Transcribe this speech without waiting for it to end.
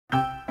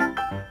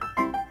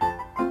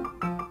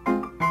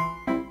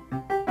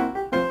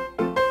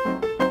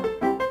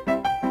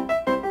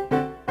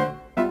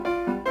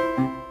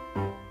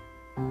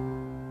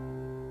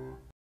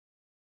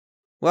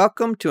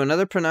Welcome to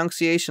another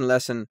pronunciation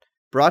lesson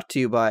brought to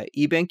you by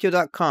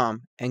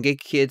eBenkyou.com and Genki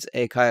Kids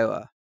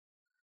Eikaiwa.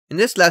 In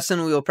this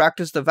lesson, we will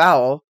practice the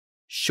vowel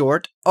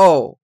short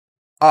O.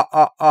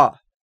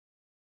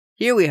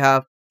 Here we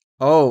have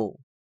O.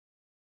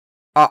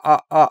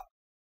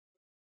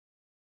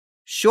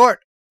 Short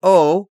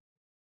O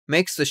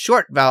makes the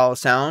short vowel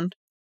sound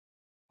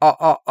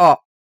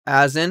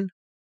as in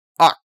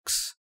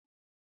ox,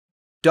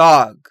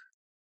 dog,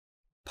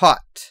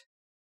 pot,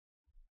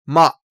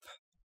 mop.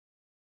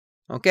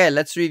 Okay,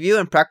 let's review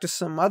and practice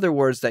some other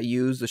words that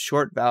use the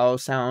short vowel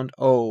sound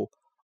O.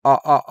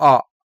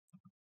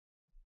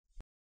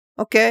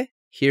 Okay,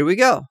 here we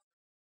go.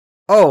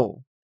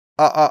 O.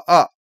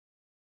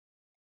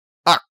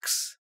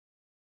 Ox.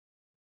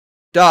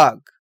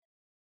 Dog.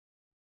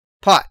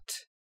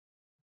 Pot.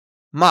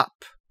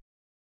 Mop.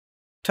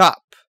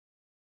 Top.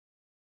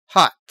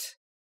 Hot.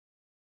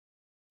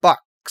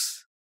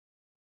 Box.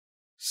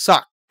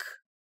 Sock.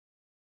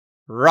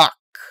 Rock.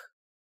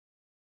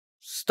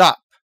 Stop.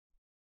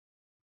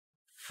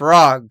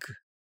 Frog.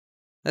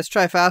 Let's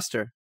try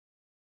faster.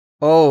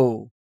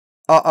 O.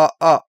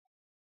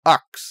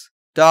 Ox.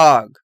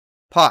 Dog.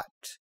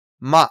 Pot.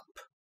 Mop.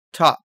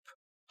 Top.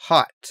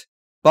 Hot.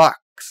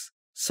 Box.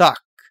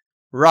 Sock.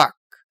 Rock.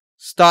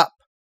 Stop.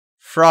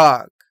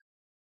 Frog.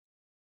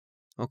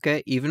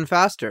 Okay, even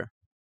faster.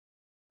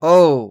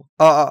 O.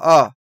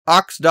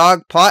 Ox.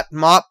 Dog. Pot.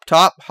 Mop.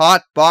 Top.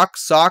 Hot.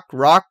 Box. Sock.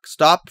 Rock.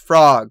 Stop.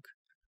 Frog.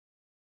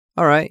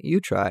 Alright,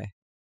 you try.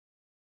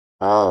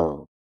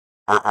 O.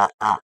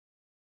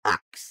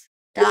 Ox,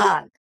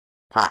 dog,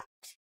 pot,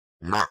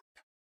 mop,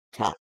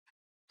 top,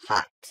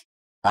 hot,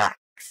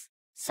 box,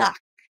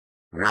 sock,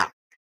 rock,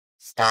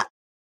 stop,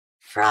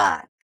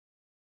 frog.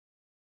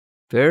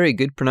 Very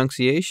good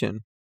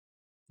pronunciation.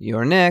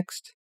 You're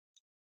next.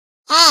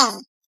 A.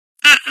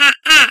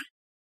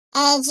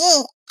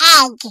 A-G,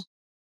 egg.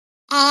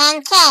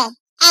 A-N-K,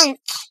 ink.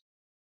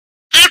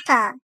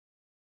 Apple.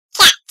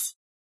 Cat.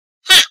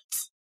 Hat.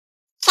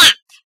 Cap.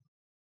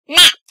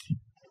 Map.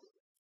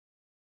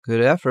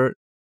 Good effort.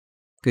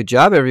 Good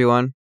job,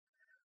 everyone.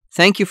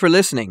 Thank you for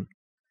listening.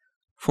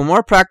 For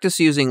more practice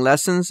using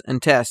lessons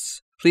and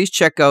tests, please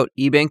check out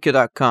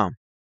eBenkyou.com.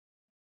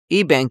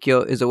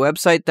 eBenkyou is a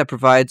website that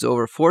provides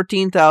over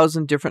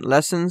 14,000 different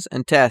lessons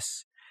and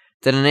tests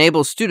that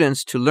enable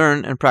students to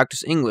learn and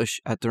practice English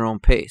at their own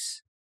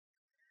pace.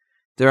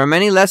 There are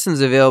many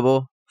lessons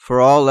available for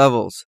all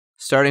levels,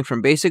 starting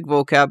from basic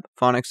vocab,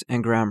 phonics,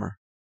 and grammar.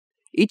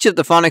 Each of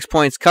the phonics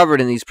points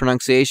covered in these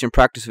pronunciation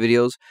practice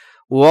videos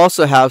will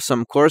also have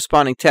some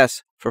corresponding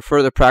tests for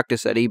further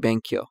practice at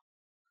eBenkyou.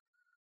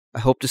 I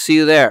hope to see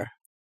you there,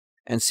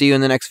 and see you in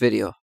the next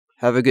video.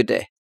 Have a good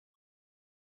day.